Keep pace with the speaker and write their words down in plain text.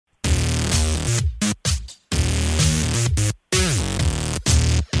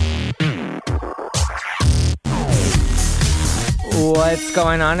What's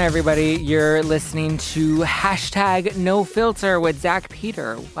going on, everybody? You're listening to hashtag No Filter with Zach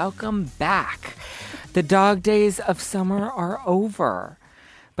Peter. Welcome back. The dog days of summer are over,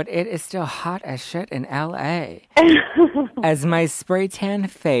 but it is still hot as shit in LA. As my spray tan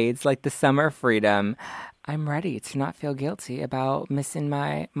fades like the summer freedom, I'm ready to not feel guilty about missing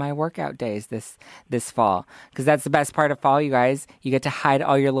my workout days this fall. Because that's the best part of fall, you guys. You get to hide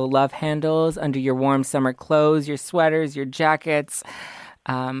all your little love handles under your warm summer clothes, your sweaters, your jackets.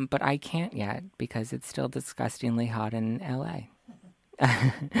 But I can't yet because it's still disgustingly hot in LA.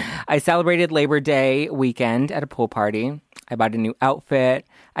 I celebrated Labor Day weekend at a pool party. I bought a new outfit.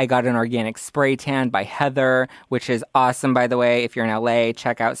 I got an organic spray tan by Heather, which is awesome, by the way. If you're in LA,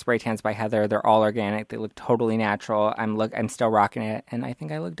 check out Spray Tans by Heather. They're all organic. They look totally natural. I'm still rocking it, and I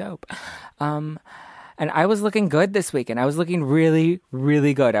think I look dope. And I was looking good this weekend. I was looking really,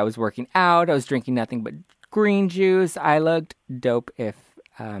 really good. I was working out. I was drinking nothing but green juice. I looked dope if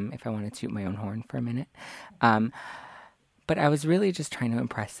I want to toot my own horn for a minute. But I was really just trying to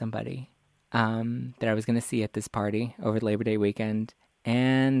impress somebody that I was going to see at this party over Labor Day weekend.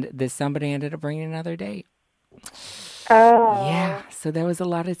 And this somebody ended up bringing another date. Oh. Yeah, so there was a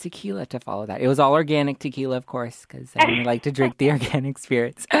lot of tequila to follow that. It was all organic tequila, of course, because I only like to drink the organic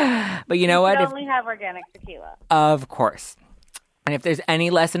spirits. But you know what? You only have organic tequila. Of course. And if there's any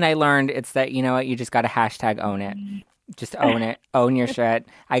lesson I learned, it's that, you know what, you just got to hashtag own it. Just own it. Own your shit.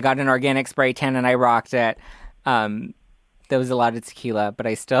 I got an organic spray tan and I rocked it. There was a lot of tequila, but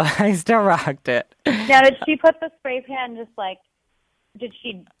I still rocked it. Now, did she put the spray tan just like, did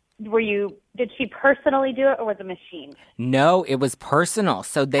she personally do it, or was it a machine? No, it was personal.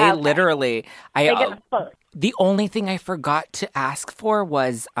 So they literally, the only thing I forgot to ask for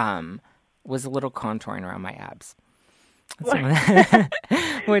was a little contouring around my abs.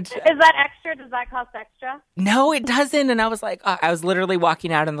 Which is that extra? Does that cost extra? No, it doesn't. And I was like, I was literally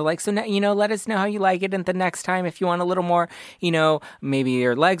walking out and they're like, so now, let us know how you like it. And the next time, if you want a little more, maybe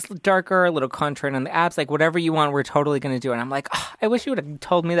your legs darker, a little contouring on the abs, like whatever you want, we're totally going to do it. And I'm like, I wish you would have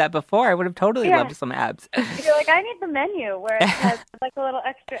told me that before. I would have totally loved some abs. You're like, I need the menu where it has like a little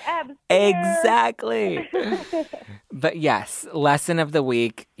extra abs. Exactly. But yes, lesson of the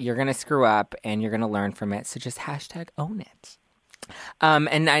week, you're going to screw up and you're going to learn from it. So just hashtag own it.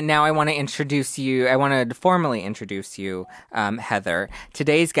 And now I want to formally introduce you, Heather.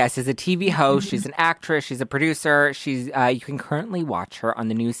 Today's guest is a TV host. She's an actress. She's a producer. You can currently watch her on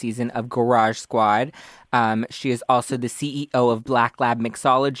the new season of Garage Squad. She is also the CEO of Black Lab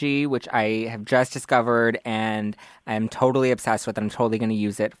Mixology, which I have just discovered and I'm totally obsessed with. I'm totally going to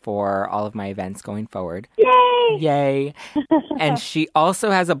use it for all of my events going forward. Yay! And she also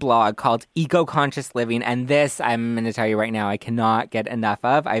has a blog called Eco-Conscious Living, and this, I'm going to tell you right now, I cannot get enough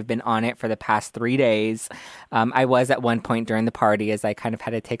of. I've been on it for the past 3 days. I was at one point during the party as I kind of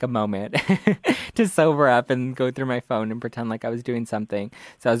had to take a moment to sober up and go through my phone and pretend like I was doing something.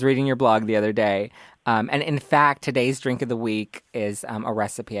 So I was reading your blog the other day. And in fact, today's drink of the week is a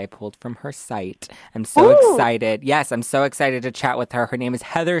recipe I pulled from her site. I'm so excited. Yes, I'm so excited to chat with her. Her name is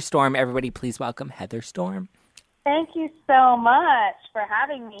Heather Storm. Everybody, please welcome Heather Storm. Thank you so much for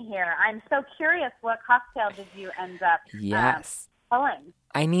having me here. I'm so curious, what cocktail did you end up pulling?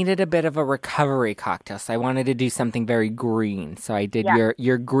 I needed a bit of a recovery cocktail, so I wanted to do something very green. So I did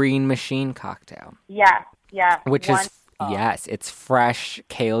your green machine cocktail. Yes. Which is... Yes, it's fresh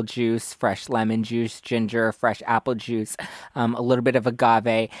kale juice, fresh lemon juice, ginger, fresh apple juice, a little bit of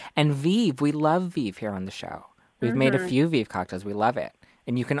agave, and Vive. We love Vive here on the show. We've made a few Vive cocktails. We love it.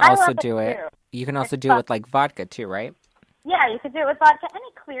 And you can also do it. You can also do it with like vodka too, right? Yeah, you could do it with vodka.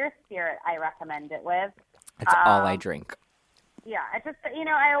 Any clear spirit I recommend it with. It's all I drink. Yeah, I just,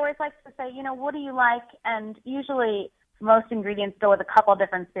 I always like to say, what do you like? And usually most ingredients go with a couple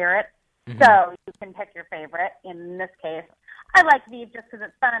different spirits. So you can pick your favorite. In this case, I like Vive just because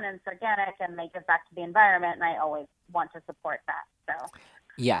it's fun and it's organic and they give back to the environment, and I always want to support that. So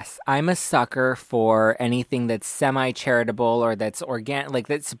yes, I'm a sucker for anything that's semi-charitable or that's organic, like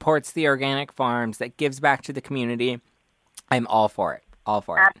that supports the organic farms, that gives back to the community. I'm all for it.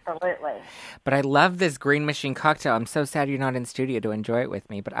 Absolutely. But I love this green machine cocktail. I'm so sad you're not in studio to enjoy it with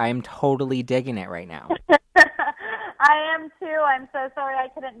me, but I am totally digging it right now. I am too. I'm so sorry I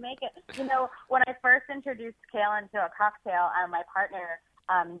couldn't make it. When I first introduced kale into a cocktail, my partner,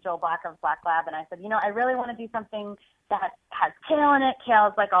 Joel Black of Black Lab, and I said, I really want to do something that has kale in it. Kale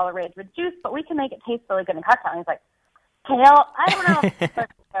is like all the rage with juice, but we can make it taste really good in a cocktail. And he's like, kale? I don't know if I'm supposed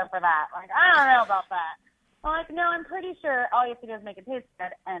to go for that. Like, I don't know about that. I'm like, no, I'm pretty sure all you have to do is make it taste good.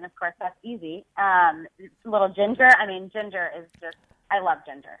 And, of course, that's easy. Little ginger. I mean, ginger is just, I love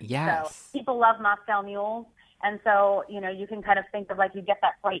ginger. Yes. So people love Moscow mules. And so, you can kind of think of like you get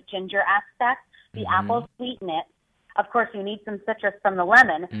that bright ginger aspect. The apples sweeten it. Of course, you need some citrus from the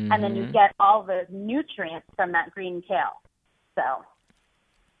lemon, and then you get all the nutrients from that green kale. So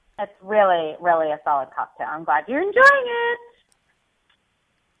it's really, really a solid cocktail. I'm glad you're enjoying it.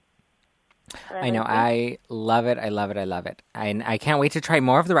 I know. I love it. I love it. I love it. I can't wait to try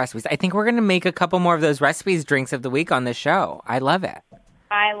more of the recipes. I think we're going to make a couple more of those recipes, drinks of the week on the show. I love it.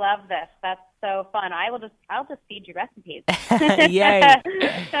 I love this. That's so fun. I'll just feed you recipes. Yay.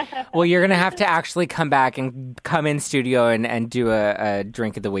 Well, you're going to have to actually come back and come in studio and do a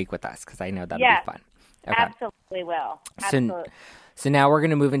drink of the week with us, because I know that'll be fun. Okay. Absolutely will. Absolutely. So now we're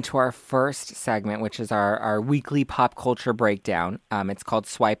going to move into our first segment, which is our weekly pop culture breakdown. It's called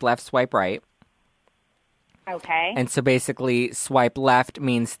Swipe Left, Swipe Right. Okay. And so basically, swipe left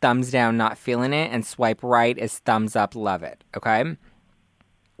means thumbs down, not feeling it, and swipe right is thumbs up, love it. Okay?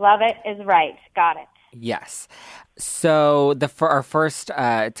 Love it is right. Got it. Yes. So our first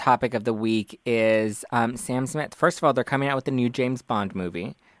topic of the week is Sam Smith. First of all, they're coming out with a new James Bond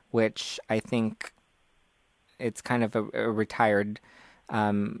movie, which I think it's kind of a retired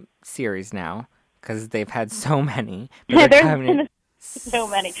series now, because they've had so many. But so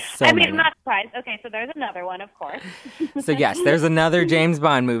many. I'm not surprised. Okay, so there's another one, of course. So yes, there's another James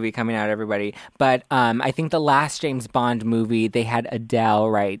Bond movie coming out, everybody. But I think the last James Bond movie, they had Adele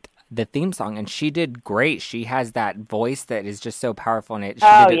write the theme song, and she did great. She has that voice that is just so powerful in it.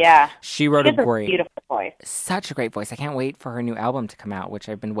 She wrote a beautiful voice. Such a great voice. I can't wait for her new album to come out, which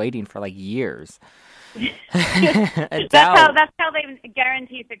I've been waiting for like years. That's how they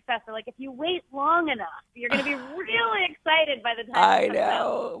guarantee success. They're like, if you wait long enough, you're going to be really excited by the time I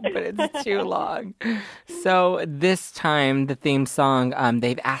know, but it's too long. So this time, the theme song,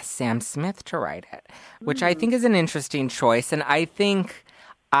 they've asked Sam Smith to write it, which I think is an interesting choice. And I think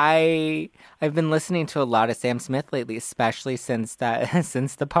I've been listening to a lot of Sam Smith lately, especially since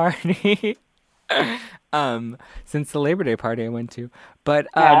the party. Since the Labor Day party I went to. But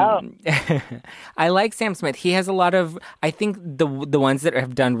I like Sam Smith. He has a lot of, I think the ones that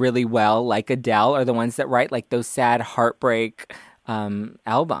have done really well, like Adele, are the ones that write like those sad heartbreak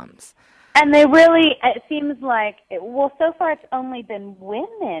albums. And they really, it seems like, so far it's only been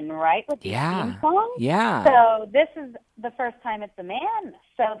women, right, with the theme song? Yeah. So this is the first time it's a man.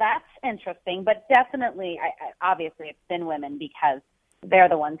 So that's interesting. But definitely, obviously it's been women, because they're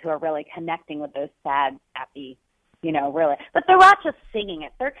the ones who are really connecting with those sad, happy, really. But they're not just singing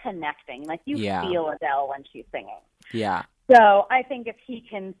it. They're connecting. Like, you feel Adele when she's singing. Yeah. So I think if he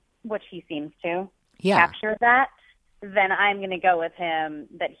can, which he seems to, capture that, then I'm going to go with him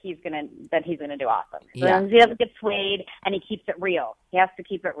that he's going to do awesome. So then he doesn't get swayed, and he keeps it real. He has to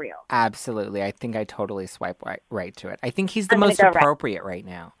keep it real. Absolutely. I think I totally swipe right to it. I think he's the most appropriate right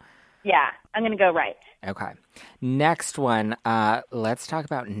now. Yeah, I'm going to go right. Okay. Next one, let's talk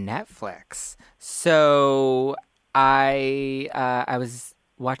about Netflix. So I was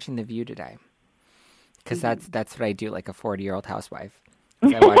watching The View today, because that's what I do, like a 40-year-old housewife.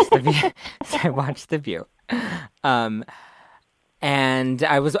 So I watched The View. And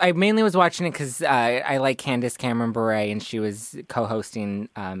I mainly was watching it because I like Candace Cameron Bure, and she was co-hosting,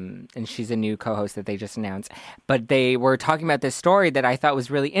 and she's a new co-host that they just announced. But they were talking about this story that I thought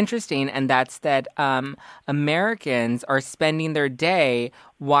was really interesting, and that's that Americans are spending their day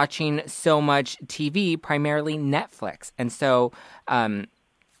watching so much TV, primarily Netflix. And so it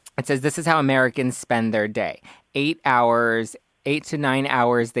says this is how Americans spend their day. 8 to 9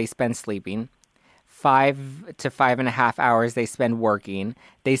 hours they spend sleeping. 5 to 5.5 hours they spend working.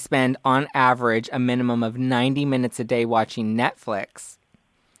 They spend, on average, a minimum of 90 minutes a day watching Netflix,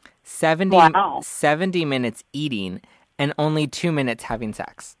 70 minutes eating, and only 2 minutes having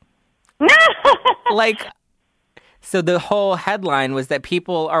sex. So the whole headline was that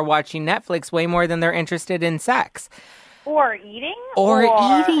people are watching Netflix way more than they're interested in sex. Or eating. Or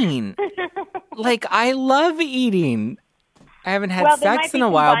eating. Like, I love eating. I haven't had sex in a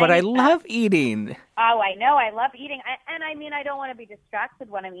while, but I love eating. Oh, I know. I love eating. I don't want to be distracted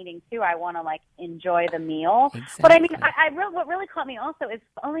when I'm eating, too. I want to, enjoy the meal. Exactly. But what really caught me also is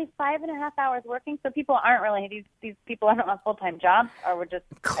only 5.5 hours working, so people aren't really, these people aren't on full-time jobs, or we're just...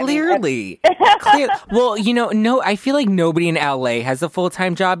 Clearly. Well, no, I feel like nobody in LA has a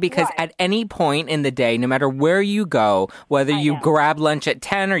full-time job, because at any point in the day, no matter where you go, whether you grab lunch at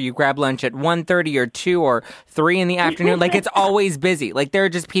 10 or you grab lunch at 1:30 or 2 or 3 in the afternoon, it's always busy. There are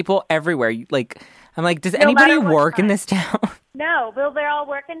just people everywhere. I'm like, does anybody work in this town? No, well, they all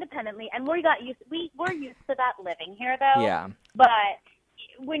work independently, and we're used to that living here, though. Yeah. But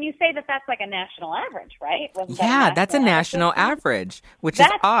when you say that, that's like a national average, right? Wasn't that Yeah, that's a national average, which is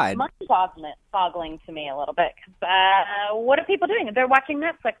odd. That's mind-boggling to me a little bit. 'Cause, what are people doing? They're watching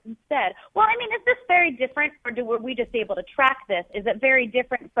Netflix instead. Well, I mean, is this very different, or were we just able to track this? Is it very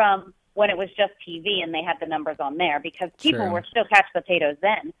different from when it was just TV and they had the numbers on there? Because people were still couch potatoes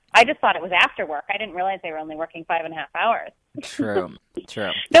then. I just thought it was after work. I didn't realize they were only working 5.5 hours. True.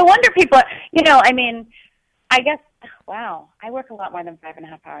 No wonder people, I mean, I guess, wow, I work a lot more than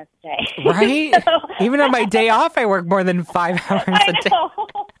 5.5 hours a day. Right? So, even on my day off, I work more than 5 hours a day. I know.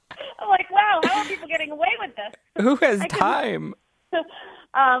 I'm like, wow, how are people getting away with this? Who has time?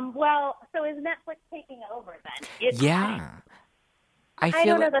 Well, so is Netflix taking over then? Yeah. I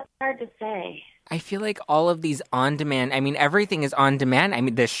don't know. That's hard to say. I feel like all of these on-demand, I mean, everything is on demand. I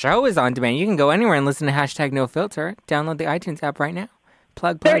mean, the show is on demand. You can go anywhere and listen to #NoFilter. Download the iTunes app right now.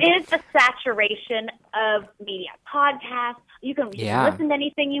 Plug. There is a saturation of media. Podcasts. You can listen to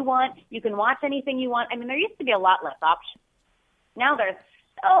anything you want. You can watch anything you want. I mean, there used to be a lot less options. Now there's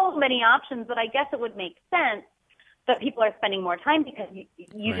so many options that I guess it would make sense that people are spending more time because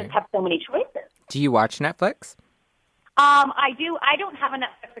you just have so many choices. Do you watch Netflix? I do. I don't have a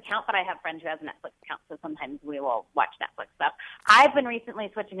Netflix account, but I have friends who have a Netflix account, so sometimes we will watch Netflix stuff. I've been recently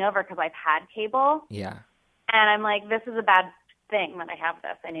switching over because I've had cable. Yeah. And I'm like, this is a bad thing that I have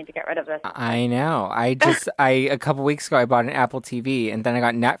this. I need to get rid of this. I know. A couple weeks ago, I bought an Apple TV, and then I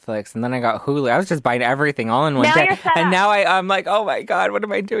got Netflix, and then I got Hulu. I was just buying everything all in one day. And now I'm like, oh my God, what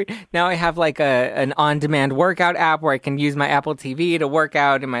am I doing? Now I have like an on-demand workout app where I can use my Apple TV to work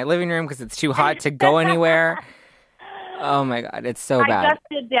out in my living room because it's too hot to go anywhere. Oh my God, it's so bad. I just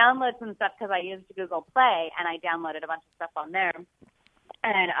did download some stuff because I used Google Play, and I downloaded a bunch of stuff on there.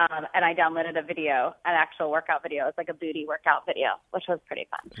 And I downloaded a video, an actual workout video. It's like a booty workout video, which was pretty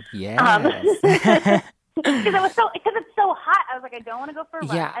fun. Yes. Because it's so hot. I was like, I don't want to go for a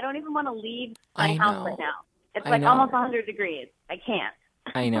run. I don't even want to leave my house right now. It's like almost 100 degrees. I can't.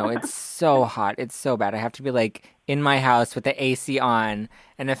 I know. It's so hot. It's so bad. I have to be like in my house with the AC on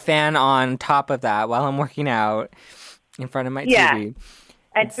and a fan on top of that while I'm working out in front of my TV.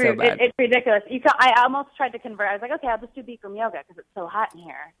 It's ridiculous. I almost tried to convert. I was like, okay, I'll just do Bikram yoga because it's so hot in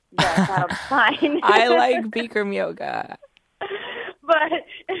here. Yeah, that'll be fine. I like Bikram yoga. But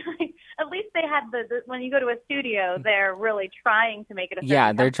at least they had the when you go to a studio, they're really trying to make it a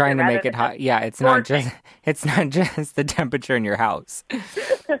yeah, they're trying to make it hot. Yeah, it's not just the temperature in your house. So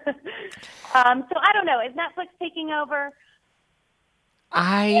I don't know. Is Netflix taking over?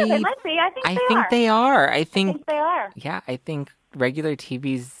 Yeah, they might be. I think they are. I think they are. Yeah, I think regular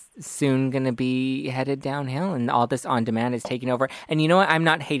TV's soon going to be headed downhill, and all this on demand is taking over. And you know what? I'm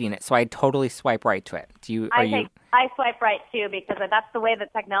not hating it, so I totally swipe right to it. I swipe right too because that's the way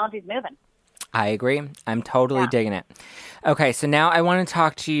that technology's moving. I agree. I'm totally digging it. Okay, so now I want to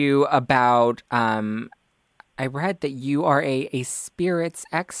talk to you about. I read that you are a spirits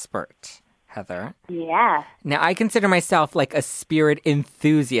expert, Heather. Yeah. Now, I consider myself like a spirit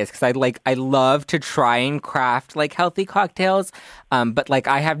enthusiast because I love to try and craft like healthy cocktails, but like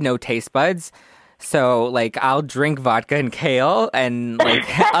I have no taste buds. So like I'll drink vodka and kale, and like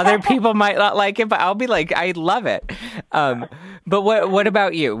other people might not like it, but I'll be like, I love it. But what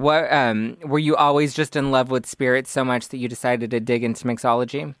about you? What were you always just in love with spirits so much that you decided to dig into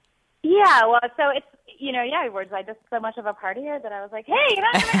mixology? Yeah. Well, so it's. I just so much of a partier that I was like, hey, you know,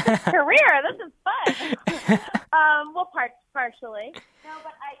 I'm going to make this career. This is fun. Partially. No,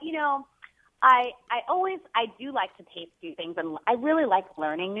 but I do like to taste new things, and I really like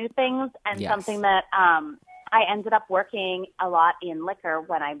learning new things, and something that I ended up working a lot in liquor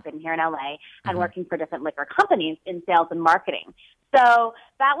when I've been here in LA and working for different liquor companies in sales and marketing. So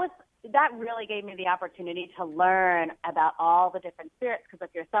that really gave me the opportunity to learn about all the different spirits, because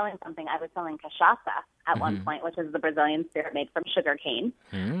if you're selling something, I was selling cachaça at one point, which is the Brazilian spirit made from sugar cane.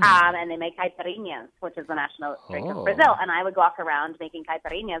 And they make caipirinhas, which is the national drink of Brazil. And I would walk around making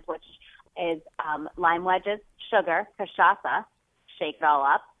caipirinhas, which is lime wedges, sugar, cachaça, shake it all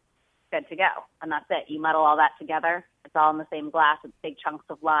up, good to go. And that's it. You muddle all that together. It's all in the same glass. It's big chunks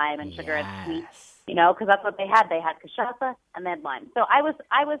of lime and sugar and sweet, you know, because that's what they had. They had cachaça and they had lime. So I was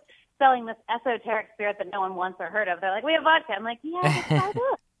selling this esoteric spirit that no one wants or heard of. They're like, we have vodka. I'm like, yeah, let's try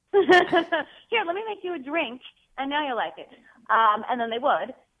this. Here, let me make you a drink, and now you'll like it. And then they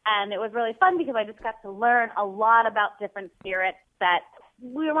would. And it was really fun because I just got to learn a lot about different spirits that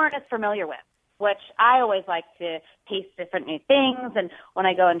we weren't as familiar with, which I always like to taste different new things. And when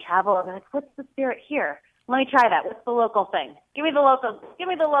I go and travel, I'm like, what's the spirit here? Let me try that. What's the local thing? Give me the local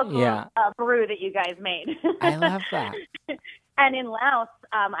brew that you guys made. I love that. And in Laos,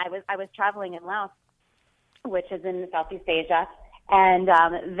 I was traveling in Laos, which is in Southeast Asia, and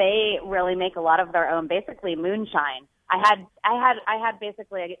they really make a lot of their own, basically moonshine. I had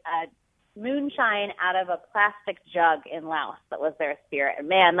basically a moonshine out of a plastic jug in Laos that was their spirit. And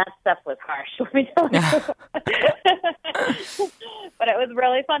man, that stuff was harsh, let me tell you. But it was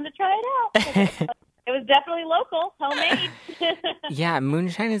really fun to try it out. It was definitely local, homemade. Yeah,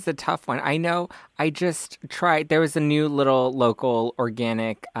 moonshine is a tough one. I know I just tried, there was a new little local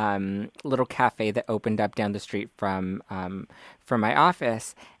organic little cafe that opened up down the street from my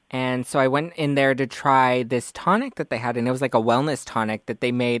office. And so I went in there to try this tonic that they had, and it was like a wellness tonic that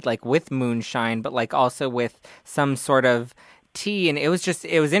they made like with moonshine, but like also with some sort of tea. And it was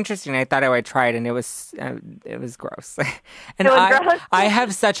interesting. I thought I would try it, and it was gross. And I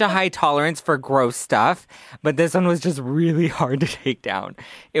have such a high tolerance for gross stuff, but this one was just really hard to take down.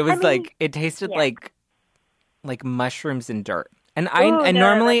 It was it tasted like mushrooms and dirt. And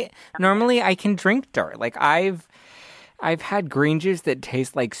normally I can drink dirt. Like I've had green juice that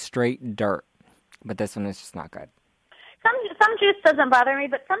tastes like straight dirt, but this one is just not good. Some juice doesn't bother me,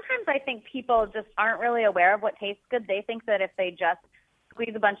 but sometimes I think people just aren't really aware of what tastes good. They think that if they just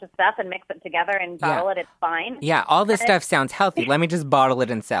squeeze a bunch of stuff and mix it together and bottle it, it's fine. Yeah, all this stuff sounds healthy. Let me just bottle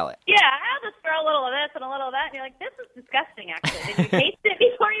it and sell it. Yeah, I'll just throw a little of this and a little of that, and you're like, this is disgusting, actually. Did you taste it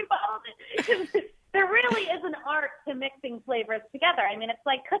before you bottled it? There really is an art to mixing flavors together. I mean, it's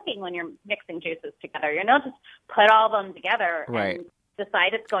like cooking when you're mixing juices together. You don't just put all of them together and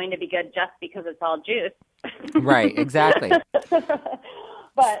decide it's going to be good just because it's all juice. Right, exactly.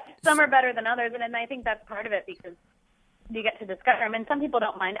 But some are better than others, and I think that's part of it because you get to discover them. And some people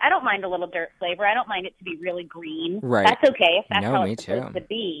don't mind. I don't mind a little dirt flavor. I don't mind it to be really green. Right. That's okay if that's how it's supposed to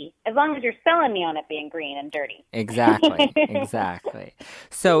be, as long as you're selling me on it being green and dirty. Exactly, exactly.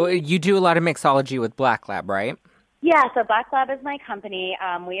 So you do a lot of mixology with Black Lab, right? Yeah, so Black Lab is my company.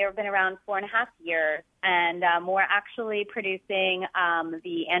 We have been around 4.5 years, and we're actually producing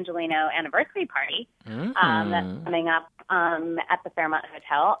the Angelino anniversary party that's coming up at the Fairmont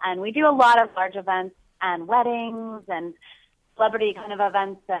Hotel. And we do a lot of large events and weddings and celebrity kind of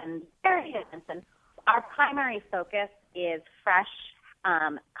events and charity events. And our primary focus is fresh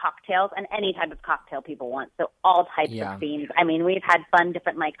cocktails and any type of cocktail people want. So all types of themes. I mean, we've had fun,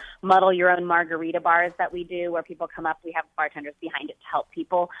 different like muddle your own margarita bars that we do where people come up. We have bartenders behind it to help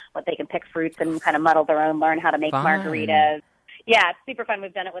people, but they can pick fruits and kind of muddle their own, learn how to make margaritas. Yeah, it's super fun.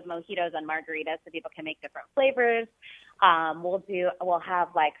 We've done it with mojitos and margaritas so people can make different flavors. We'll have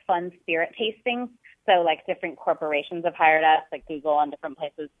like fun spirit tastings. So like different corporations have hired us, like Google and different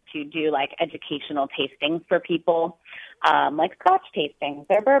places to do like educational tastings for people, like scotch tastings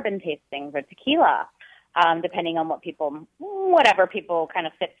or bourbon tastings or tequila, depending on whatever people kind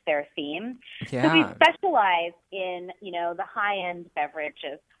of fits their theme. Yeah. So we specialize in, the high-end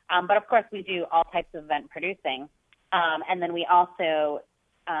beverages. But of course we do all types of event producing. And then we also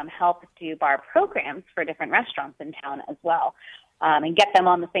help do bar programs for different restaurants in town as well, and get them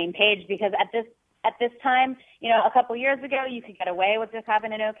on the same page because at this time, a couple years ago, you could get away with just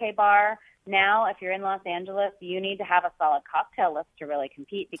having an okay bar. Now, if you're in Los Angeles, you need to have a solid cocktail list to really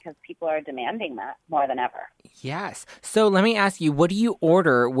compete because people are demanding that more than ever. Yes. So let me ask you, what do you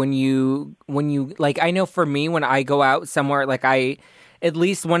order when you like, I know for me, when I go out somewhere, like at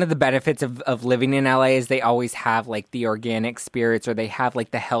least one of the benefits of living in LA is they always have like the organic spirits or they have like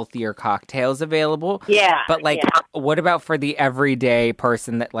the healthier cocktails available. Yeah. But what about for the everyday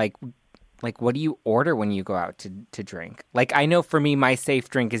person that like, what do you order when you go out to drink? Like, I know for me, my safe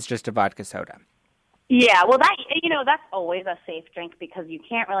drink is just a vodka soda. Yeah, well, that's always a safe drink because you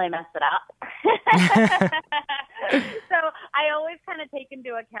can't really mess it up. So I always kind of take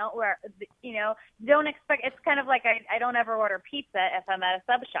into account where, don't expect, it's kind of like I don't ever order pizza if I'm at a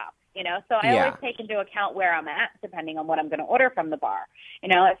sub shop, So I always take into account where I'm at depending on what I'm going to order from the bar.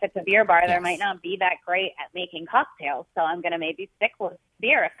 If it's a beer bar, there might not be that great at making cocktails, so I'm going to maybe stick with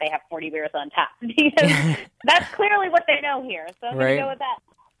beer if they have 40 beers on tap because that's clearly what they know here. So I'm going to go with that.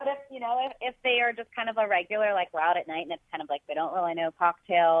 But if they are just kind of a regular, like we're out at night and it's kind of like they don't really know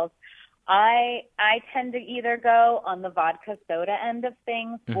cocktails, I tend to either go on the vodka soda end of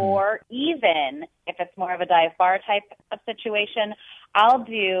things or even if it's more of a dive bar type of situation, I'll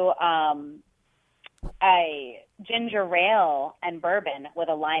do a ginger ale and bourbon with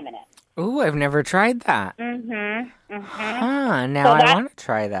a lime in it. Ooh, I've never tried that. Huh, now I want to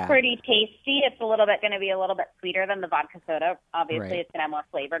try that. Pretty tasty. It's going to be a little bit sweeter than the vodka soda. Obviously, it's going to have more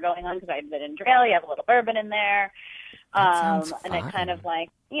flavor going on because I have the ginger ale. You have a little bourbon in there. That sounds fun. And it kind of like,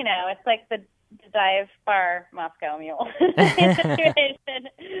 it's like the dive bar Moscow Mule situation.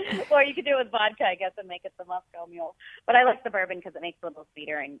 Or you could do it with vodka, I guess, and make it the Moscow Mule. But I like the bourbon because it makes it a little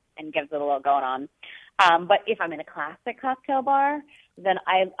sweeter and gives it a little going on. But if I'm in a classic cocktail bar, then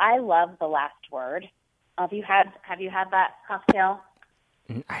I love the last word. Have you had that cocktail?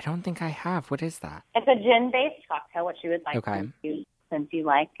 I don't think I have. What is that? It's a gin-based cocktail, which you would like since you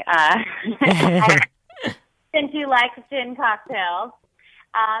like since you like gin cocktails.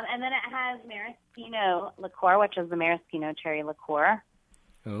 And then it has maraschino liqueur, which is the maraschino cherry liqueur.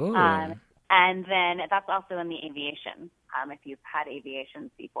 Ooh. And then that's also in the aviation, if you've had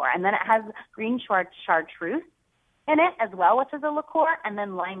aviations before. And then it has green chartreuse in it as well, which is a liqueur, and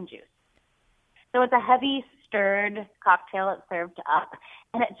then lime juice. So it's a heavy stirred cocktail that's served up,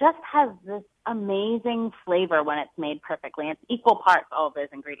 and it just has this amazing flavor when it's made perfectly. It's equal parts all of those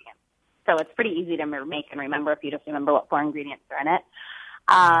ingredients. So it's pretty easy to make and remember if you just remember what 4 ingredients are in it.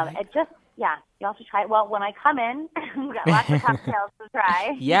 You all should try it. Well, when I come in, we've got lots of cocktails to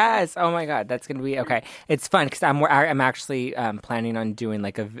try. Yes. Oh my God, that's gonna be okay. It's fun because I'm actually planning on doing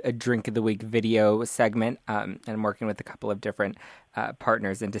like a drink of the week video segment, and I'm working with a couple of different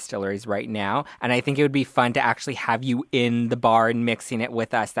partners and distilleries right now. And I think it would be fun to actually have you in the bar and mixing it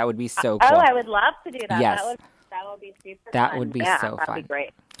with us. That would be so cool. Oh, I would love to do that. Yes. That would be super fun. That would be so fun. That'd be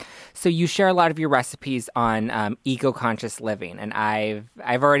great. So you share a lot of your recipes on eco-conscious living, and I've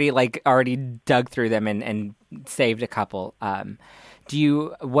already dug through them and saved a couple. What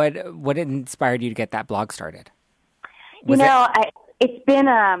inspired you to get that blog started? It's been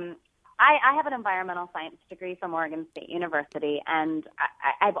I have an environmental science degree from Oregon State University, and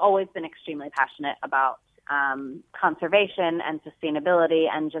I've always been extremely passionate about conservation and sustainability,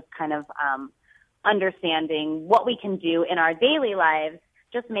 and just kind of understanding what we can do in our daily lives,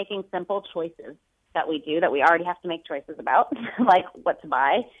 just making simple choices that we do that we already have to make choices about, like what to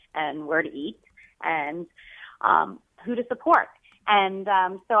buy and where to eat and who to support. And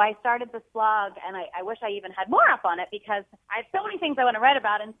so I started this blog, and I wish I even had more up on it because I have so many things I want to write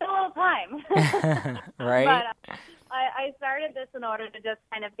about in so little time. Right. But I started this in order to just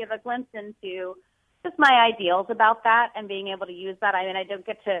kind of give a glimpse into just my ideals about that and being able to use that. I mean, I don't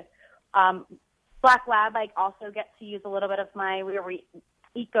get to Black Lab, I also get to use a little bit of my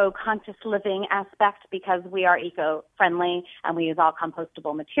eco-conscious living aspect because we are eco-friendly and we use all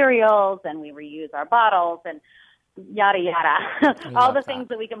compostable materials and we reuse our bottles and yada, yada. All the things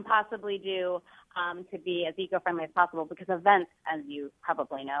that we can possibly do to be as eco-friendly as possible, because events, as you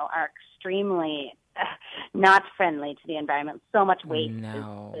probably know, are extremely not friendly to the environment. So much waste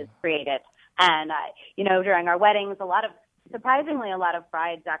is created. And, during our weddings, surprisingly, a lot of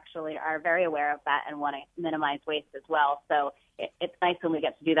brides actually are very aware of that and want to minimize waste as well. So it's nice when we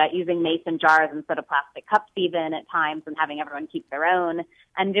get to do that, using mason jars instead of plastic cups even at times, and having everyone keep their own,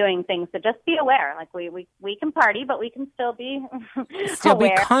 and doing things to just be aware. Like we can party, but we can still be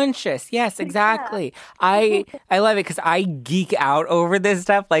aware. Be conscious. Yes, exactly. Yeah. I love it because I geek out over this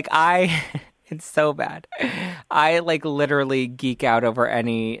stuff. It's so bad. I literally geek out over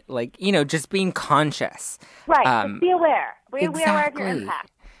any just being conscious. Right. Just be aware. Be exactly. aware of your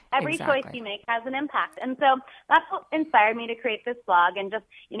impact. Every choice you make has an impact. And so that's what inspired me to create this blog, and just,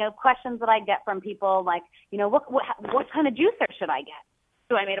 questions that I get from people like, what kind of juicer should I get?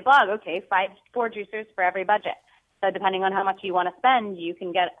 So I made a blog. Okay, 4 juicers for every budget. So depending on how much you want to spend, you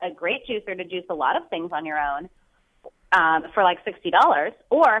can get a great juicer to juice a lot of things on your own. For $60,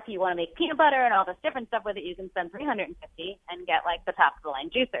 or if you want to make peanut butter and all this different stuff with it, you can spend $350 and get the top of the line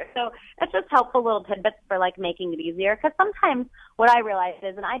juicer. So it's just helpful little tidbits for making it easier. Because sometimes what I realize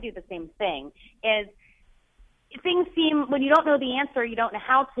is, and I do the same thing, is things seem, when you don't know the answer, you don't know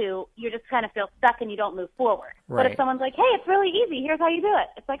how to, you just kind of feel stuck and you don't move forward. Right. But if someone's like, hey, it's really easy, here's how you do it,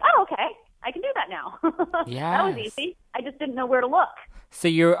 it's like, oh, okay, I can do that now. Yeah, that was easy. I just didn't know where to look. So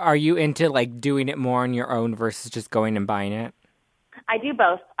are you into doing it more on your own versus just going and buying it? I do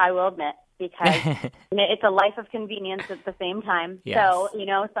both, I will admit, because it's a life of convenience at the same time. Yes. So,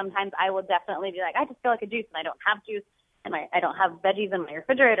 sometimes I will definitely be like, I just feel like a juice and I don't have juice, and I don't have veggies in my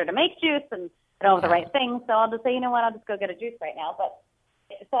refrigerator to make juice, and I don't have the right thing. So I'll just say, you know what, I'll just go get a juice right now. But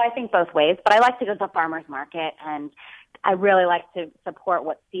so I think both ways. But I like to go to the farmer's market, and I really like to support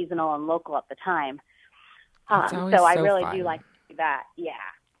what's seasonal and local at the time. So I really do like that, yeah.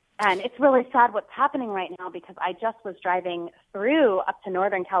 And it's really sad what's happening right now, because I just was driving through up to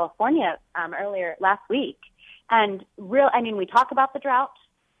Northern California earlier last week, and we talk about the drought.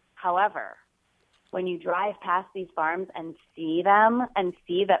 However, when you drive past these farms and see them and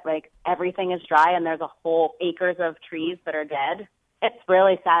see that everything is dry and there's a whole acres of trees that are dead, it's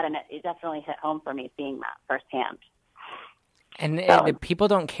really sad, and it definitely hit home for me seeing that firsthand. And people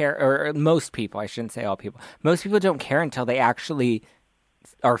don't care, or most people, I shouldn't say all people, most people don't care until they actually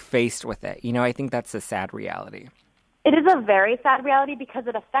are faced with it. I think that's a sad reality. It is a very sad reality because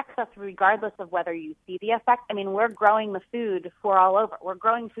it affects us regardless of whether you see the effect. I mean, we're growing the food for all over. We're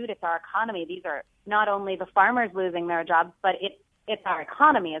growing food. It's our economy. These are not only the farmers losing their jobs, but it's our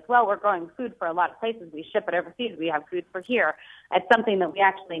economy as well. We're growing food for a lot of places. We ship it overseas. We have food for here. It's something that we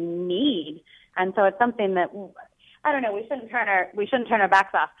actually need. And so it's something that, I don't know, we shouldn't turn our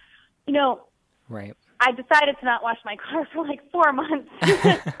backs off. You know, right. I decided to not wash my car for like 4 months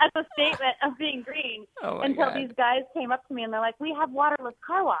as a statement of being green until these guys came up to me and they're like, we have waterless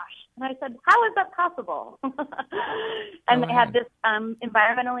car wash. And I said, how is that possible? And they had this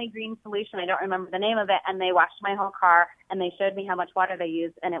environmentally green solution. I don't remember the name of it. And they washed my whole car and they showed me how much water they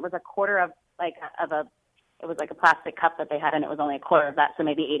used. And it was a quarter of it was like a plastic cup that they had, and it was only a quarter of that. So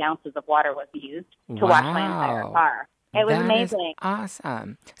maybe 8 ounces of water was used to wash my entire car. It was amazing.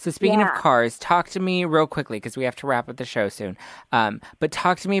 Awesome. So speaking of cars, talk to me real quickly because we have to wrap up the show soon. But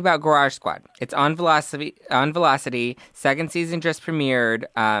talk to me about Garage Squad. It's on Velocity. Second season just premiered.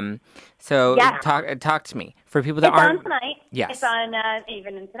 So talk to me for people that aren't. It's on tonight. Yes. It's on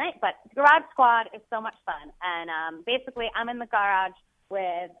even tonight. But Garage Squad is so much fun, and basically I'm in the garage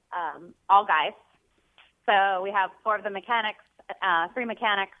with all guys. So we have 4 of the mechanics, 3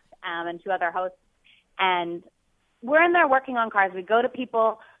 mechanics, and 2 other hosts, and we're in there working on cars. We go to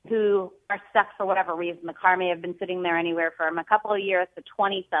people who are stuck for whatever reason. The car may have been sitting there anywhere from a couple of years to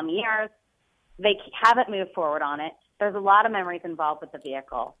 20-some years. They haven't moved forward on it. There's a lot of memories involved with the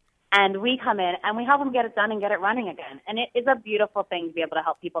vehicle. And we come in and we help them get it done and get it running again. And it is a beautiful thing to be able to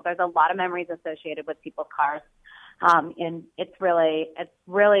help people. There's a lot of memories associated with people's cars. And it's really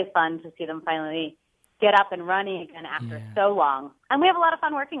fun to see them finally get up and running again after so long. And we have a lot of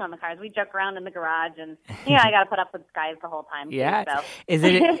fun working on the cars. We joke around in the garage, and I got to put up with guys the whole time. Yeah. Too, so. Is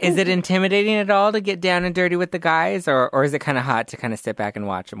it intimidating at all to get down and dirty with the guys, or is it kind of hot to kind of sit back and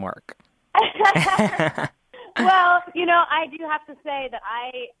watch them work? Well, I do have to say that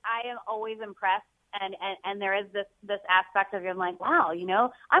I am always impressed. And there is this aspect of you, I'm like, wow,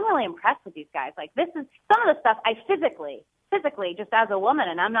 I'm really impressed with these guys. Like, this is some of the stuff I physically, just as a woman,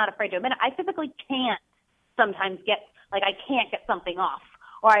 and I'm not afraid to admit it, I physically can't sometimes I can't get something off,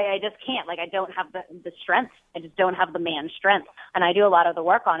 or I just can't, I don't have the strength. I just don't have the man strength, and I do a lot of the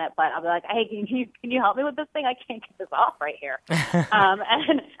work on it, but I'll be like, hey, can you help me with this thing? I can't get this off right here.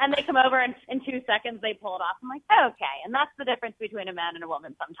 And they come over, and in 2 seconds they pull it off. I'm like, okay, and that's the difference between a man and a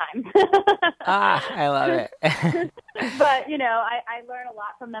woman sometimes. I love it. But, I learn a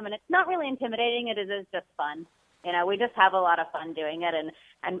lot from them, and it's not really intimidating. It is just fun. We just have a lot of fun doing it,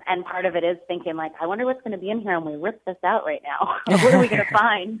 and part of it is thinking, I wonder what's going to be in here when we rip this out right now. What are we going to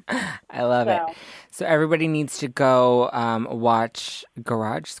find? I love it. So everybody needs to go watch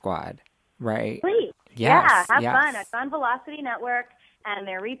Garage Squad, right? Please. Yes, have fun. It's on Velocity Network, and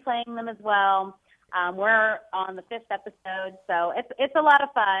they're replaying them as well. We're on the 5th episode, so it's a lot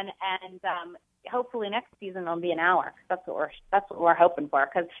of fun, and hopefully next season it'll be an hour. That's what we're hoping for,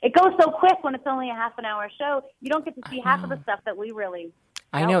 because it goes so quick when it's only a half an hour show. You don't get to see half of the stuff that we really.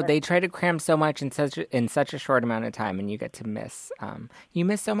 I know they try to cram so much in such a short amount of time, and you get to miss. You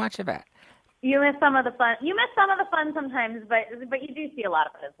miss so much of it. You miss some of the fun. You miss some of the fun sometimes, but you do see a lot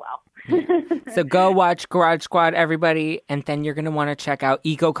of it as well. So go watch Garage Squad, everybody, and then you're going to want to check out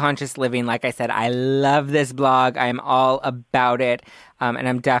Eco-Conscious Living. Like I said, I love this blog. I'm all about it, and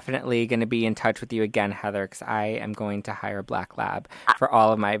I'm definitely going to be in touch with you again, Heather, because I am going to hire Black Lab for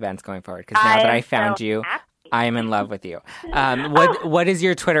all of my events going forward, because now that I found you, I am in love with you. What is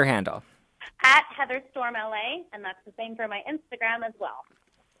your Twitter handle? At HeatherStormLA, and that's the same for my Instagram as well.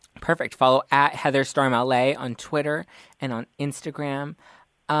 Perfect. Follow at HeatherStormLA on Twitter and on Instagram.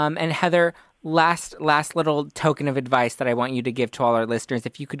 And Heather, last little token of advice that I want you to give to all our listeners.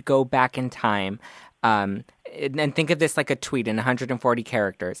 If you could go back in time, and think of this like a tweet in 140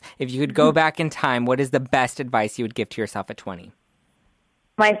 characters. If you could go back in time, what is the best advice you would give to yourself at 20?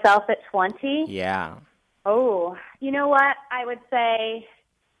 Myself at 20? Yeah. Oh, you know what? I would say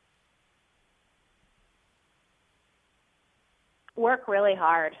work really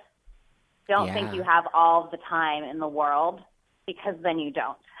hard. Don't think you have all the time in the world, because then you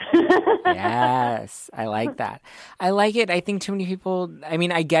don't. Yes, I like that. I like it. I think too many people,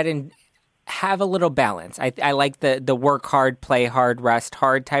 I get in, have a little balance. I like the work hard, play hard, rest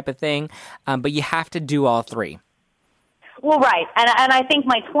hard type of thing, but you have to do all 3. Well, right. And I think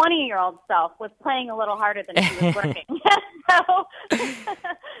my 20-year-old self was playing a little harder than she was working.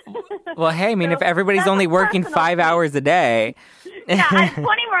 Well, hey, if everybody's only working 5 hours a day. Yeah,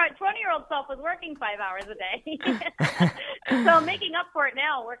 20-year-old self was working 5 hours a day. So I'm making up for it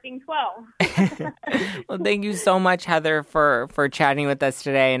now, working 12. Well, thank you so much, Heather, for chatting with us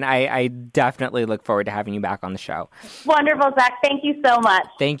today. And I definitely look forward to having you back on the show. Wonderful, Zach. Thank you so much.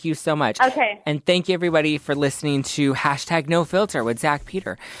 Thank you so much. Okay. And thank you, everybody, for listening to #NoFilter with Zach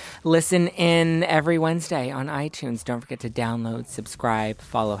Peter. Listen in every Wednesday on iTunes. Don't forget to download, subscribe,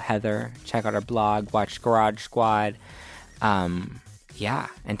 follow Heather, check out our blog, watch Garage Squad. Yeah,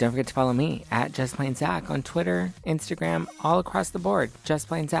 and don't forget to follow me at Just Plain Zach on Twitter, Instagram, all across the board, Just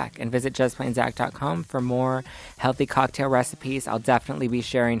Plain Zach. And visit justplainzach.com for more healthy cocktail recipes. I'll definitely be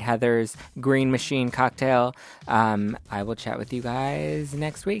sharing Heather's Green Machine cocktail. I will chat with you guys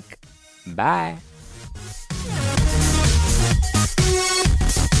next week. Bye.